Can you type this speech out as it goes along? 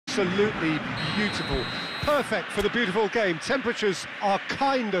Absolutely beautiful. Perfect for the beautiful game. Temperatures are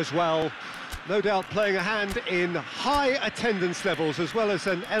kind as well. No doubt playing a hand in high attendance levels as well as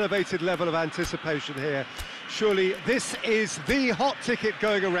an elevated level of anticipation here. Surely this is the hot ticket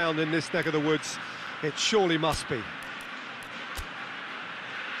going around in this neck of the woods. It surely must be.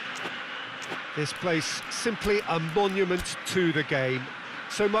 This place simply a monument to the game.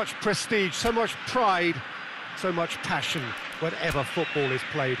 So much prestige, so much pride, so much passion whenever football is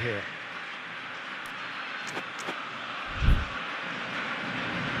played here.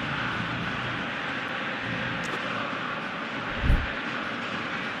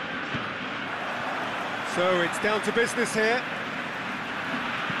 So it's down to business here.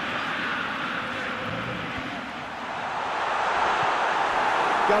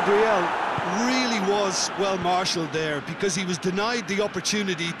 Gabriel really was well marshalled there because he was denied the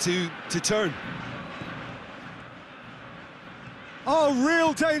opportunity to turn. Oh,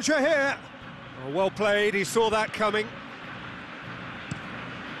 real danger here. Oh, well played, he saw that coming.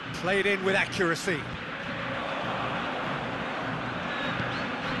 Played in with accuracy.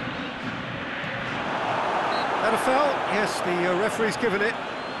 That a foul? Yes, the referee's given it.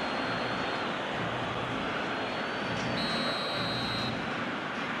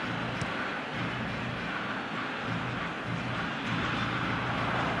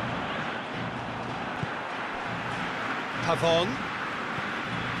 Pavon.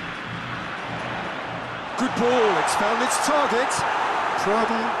 Good ball, it's found its target.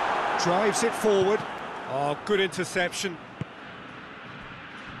 Prada drives it forward. Oh, good interception.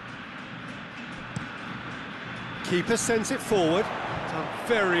 Keeper sends it forward. Done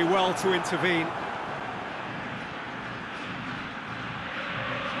very well to intervene.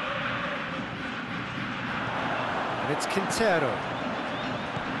 And it's Quintero.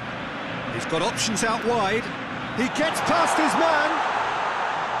 He's got options out wide. He gets past his man.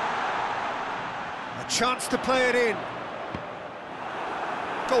 A chance to play it in.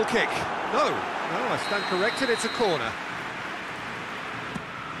 Goal kick. No, I stand corrected, it's a corner.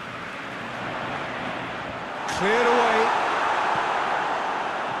 Cleared away.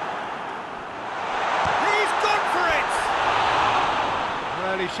 He's gone for it!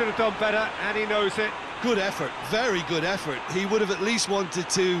 Well, he should have done better, and he knows it. Good effort, very good effort. He would have at least wanted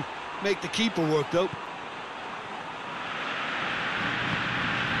to make the keeper work, though.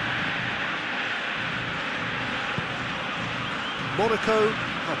 MONACO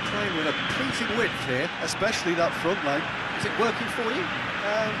are playing with a pleasing width here. Especially that front line. Is it working for you?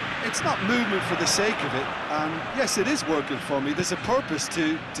 It's not movement for the sake of it, and yes, it is working for me. There's a purpose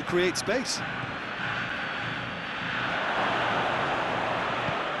to create space.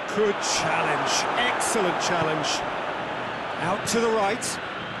 Good challenge, excellent challenge. Out to the right,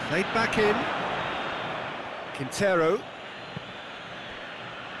 played back in. Quintero.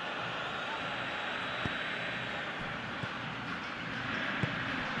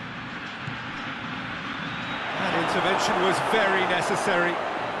 That intervention was very necessary.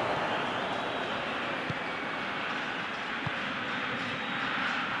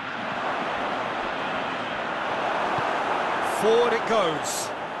 Forward it goes.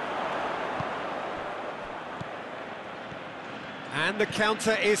 And the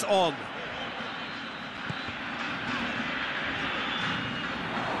counter is on.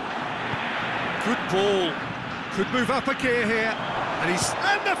 Good ball. Could move up a gear here. And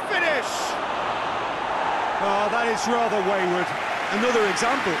the finish! Oh, that is rather wayward. Another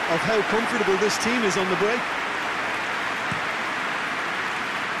example of how comfortable this team is on the break.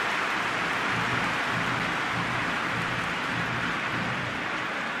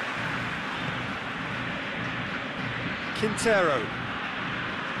 Quintero.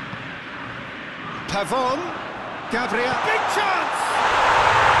 Pavon. Gabriel. Big chance!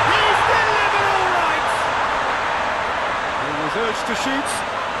 He's delivered all right! He was urged to shoot,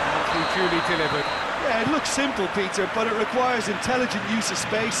 and he duly delivered. Yeah, it looks simple, Peter, but it requires intelligent use of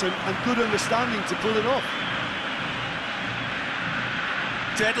space and good understanding to pull it off.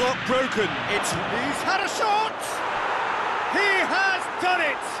 Deadlock broken. He's had a shot! He has done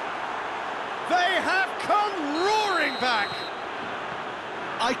it! They have come roaring back!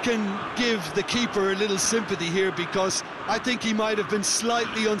 I can give the keeper a little sympathy here because I think he might have been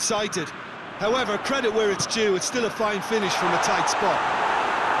slightly unsighted. However, credit where it's due, it's still a fine finish from a tight spot.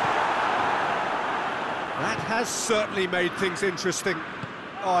 That has certainly made things interesting.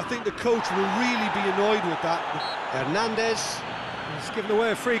 Oh, I think the coach will really be annoyed with that. Hernandez has given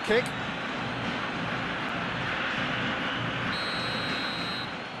away a free kick.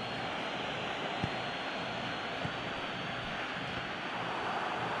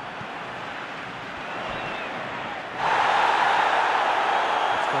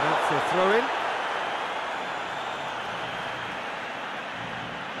 Out for a throw-in.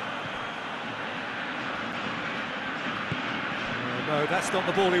 Oh, no, that's not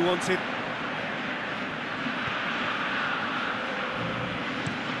the ball he wanted.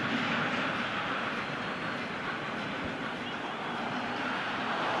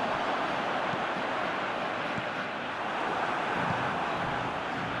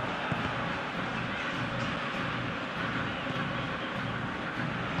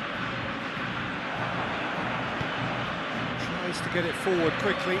 To get it forward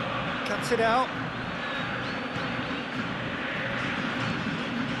quickly, cuts it out.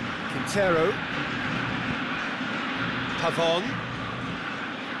 Quintero, Pavon,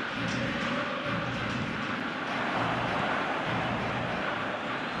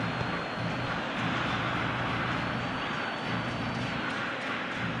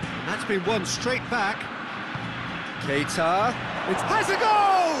 and that's been won straight back. Keita, it has a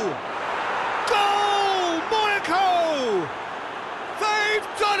goal! Goal! Monaco! They've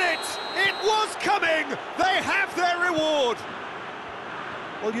done it! It was coming! They have their reward!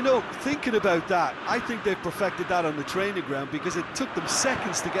 Well, you know, thinking about that, I think they've perfected that on the training ground because it took them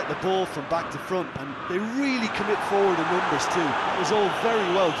seconds to get the ball from back to front, and they really commit forward in numbers too. It was all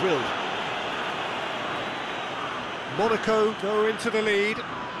very well drilled. Monaco go into the lead.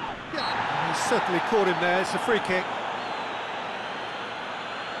 Yeah, he certainly caught him there. It's a free kick.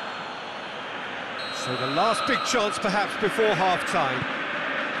 So the last big chance perhaps before half-time.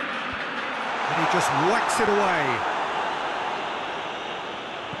 And he just whacks it away.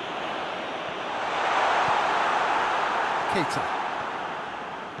 Keita.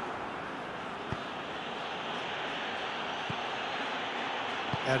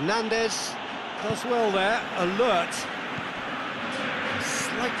 Hernandez does well there, alert. A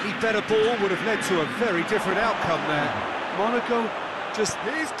slightly better ball would have led to a very different outcome there. Monaco just...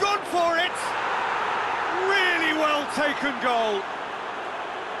 He's gone for it! Really well taken goal.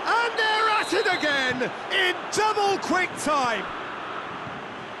 And they're at it again in double quick time.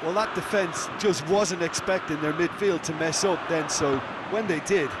 Well, that defence just wasn't expecting their midfield to mess up then, so when they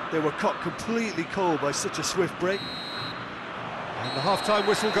did, they were caught completely cold by such a swift break. And the half-time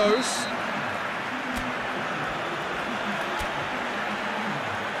whistle goes.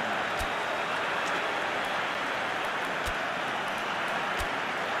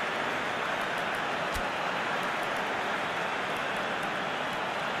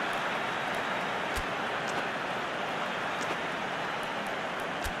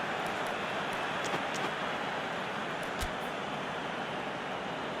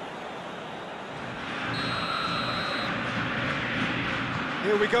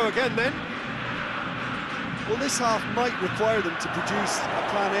 Here we go again then. Well, this half might require them to produce a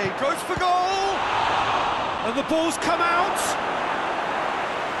plan A. Goes for goal! And the ball's come out!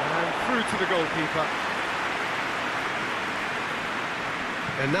 And through to the goalkeeper.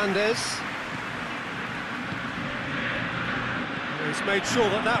 Hernandez. He's made sure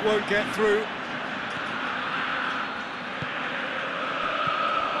that that won't get through.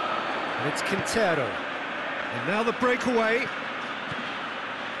 And it's Quintero. And now the breakaway.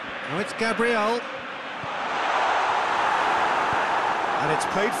 Now it's Gabriel. And it's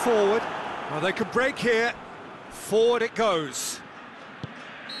played forward. Well, they can break here. Forward it goes.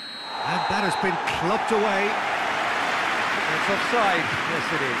 And that has been clubbed away. It's offside. Yes,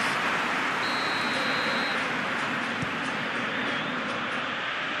 it is.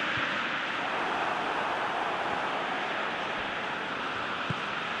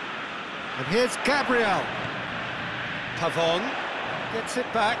 And here's Gabriel. Pavon gets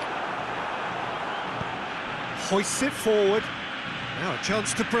it back. Hoists it forward. Now a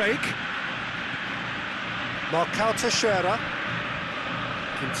chance to break. Marcao Teixeira.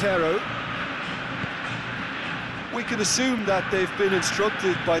 Quintero. We can assume that they've been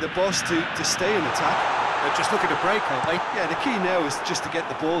instructed by the boss to stay in attack. They're just looking to break, aren't they? Yeah, the key now is just to get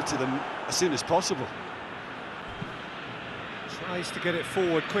the ball to them as soon as possible. Tries to get it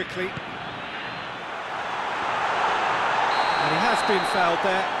forward quickly. And he has been fouled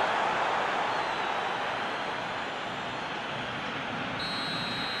there.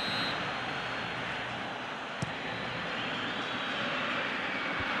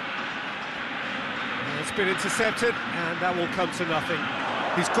 It's been intercepted, and that will come to nothing.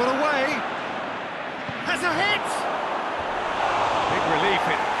 He's got away. Has a hit! Big relief,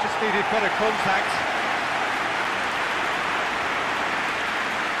 it just needed better contact.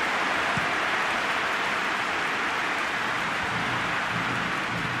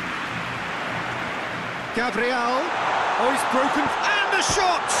 Gabriel. Oh, he's broken. And the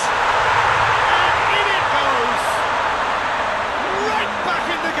shot! And in it goes! Right back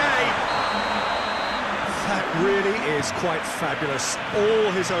in the is quite fabulous,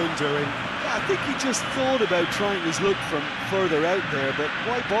 all his own doing. Yeah, I think he just thought about trying his luck from further out there, but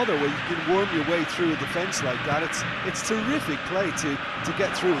why bother when you can worm your way through a defence like that? It's terrific play to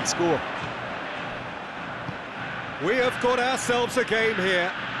get through and score. We have got ourselves a game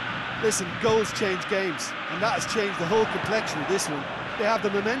here. Listen, goals change games, and that has changed the whole complexion of this one. They have the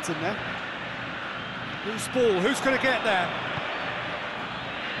momentum now. Who's ball? Who's going to get there?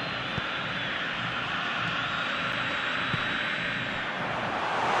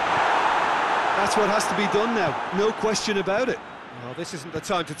 That's what has to be done now, no question about it. Well, this isn't the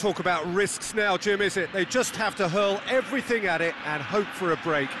time to talk about risks now, Jim, is it? They just have to hurl everything at it and hope for a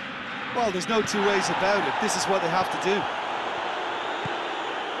break. Well, there's no two ways about it. This is what they have to do.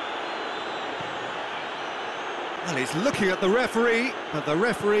 Well, he's looking at the referee, but the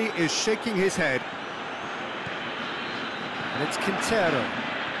referee is shaking his head. And it's Quintero.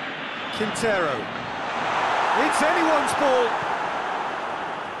 Quintero. It's anyone's ball.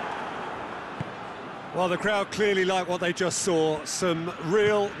 Well, the crowd clearly like what they just saw. Some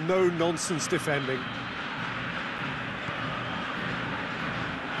real no-nonsense defending.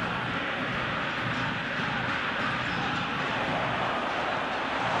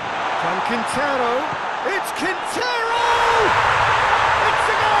 From Quintero. It's Quintero! It's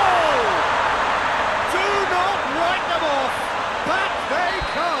a goal! Do not write them off. Back they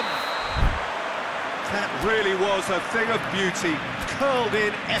come. That really was a thing of beauty, curled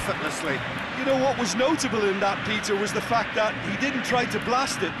in effortlessly. You know what was notable in that, Peter, was the fact that he didn't try to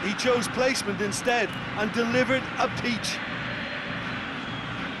blast it. He chose placement instead and delivered a peach.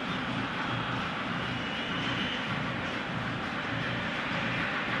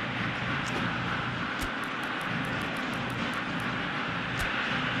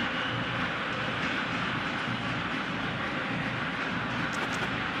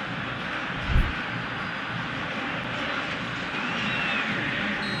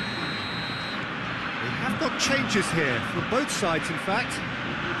 Got changes here from both sides, in fact.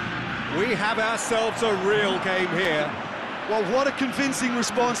 We have ourselves a real game here. Well, what a convincing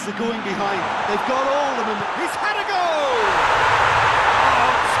response to going behind. They've got all of them. He's had a go!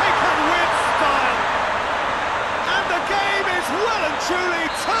 Oh, taken with style! And the game is well and truly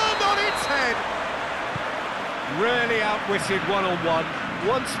turned on its head. Really outwitted one-on-one.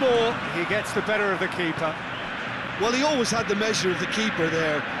 Once more, he gets the better of the keeper. Well, he always had the measure of the keeper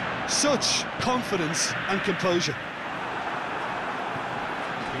there. Such confidence and composure.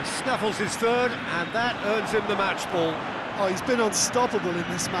 He snaffles his third, and that earns him the match ball. Oh, he's been unstoppable in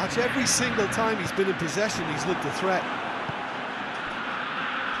this match. Every single time he's been in possession, he's looked a threat.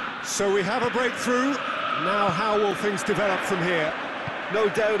 So we have a breakthrough. Now how will things develop from here? No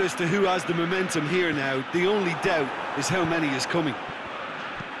doubt as to who has the momentum here now. The only doubt is how many is coming.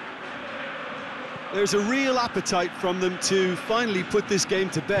 There's a real appetite from them to finally put this game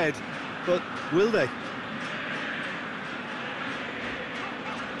to bed, but will they?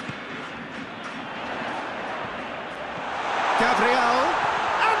 Gabriel,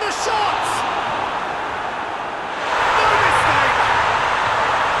 and the shot! No mistake!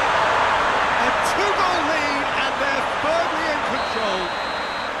 A two-goal lead, and they're firmly in control.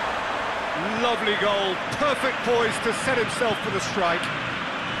 Lovely goal, perfect poise to set himself for the strike.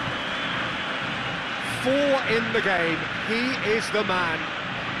 4 in the game, he is the man.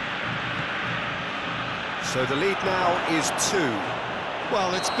 So the lead now is 2.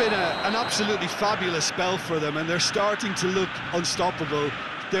 Well, it's been an absolutely fabulous spell for them, and they're starting to look unstoppable.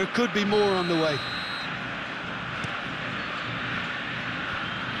 There could be more on the way.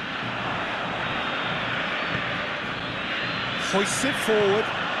 Hoists it forward.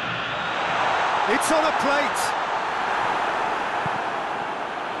 It's on a plate.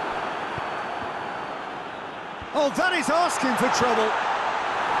 Oh, that is asking for trouble.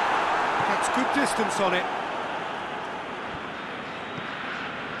 Gets good distance on it.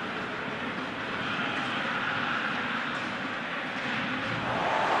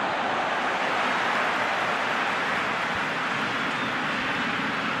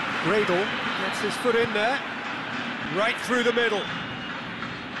 Gradle gets his foot in there. Right through the middle.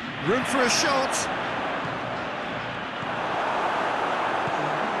 Room for a shot.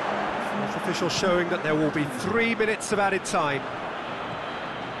 Fourth official showing that there will be 3 minutes of added time.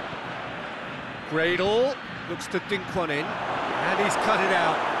 Gradle looks to dink one in, and he's cut it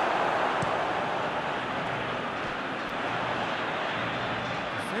out.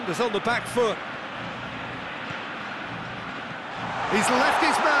 Defender's on the back foot. He's left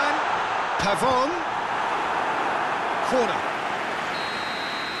his man. Pavon. Corner.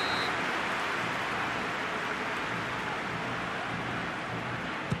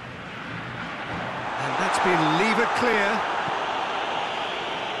 And that's been levered clear.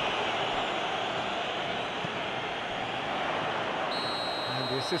 And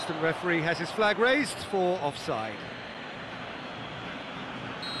the assistant referee has his flag raised for offside.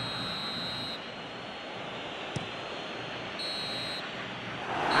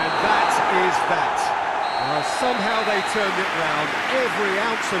 And that is that. Somehow they turned it round. Every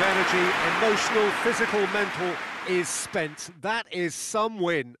ounce of energy, emotional, physical, mental, is spent. That is some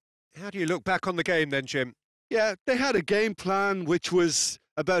win. How do you look back on the game then, Jim? Yeah, they had a game plan which was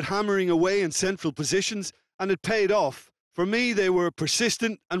about hammering away in central positions, and it paid off. For me, they were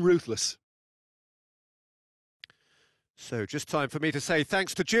persistent and ruthless. So just time for me to say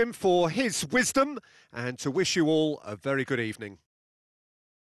thanks to Jim for his wisdom and to wish you all a very good evening.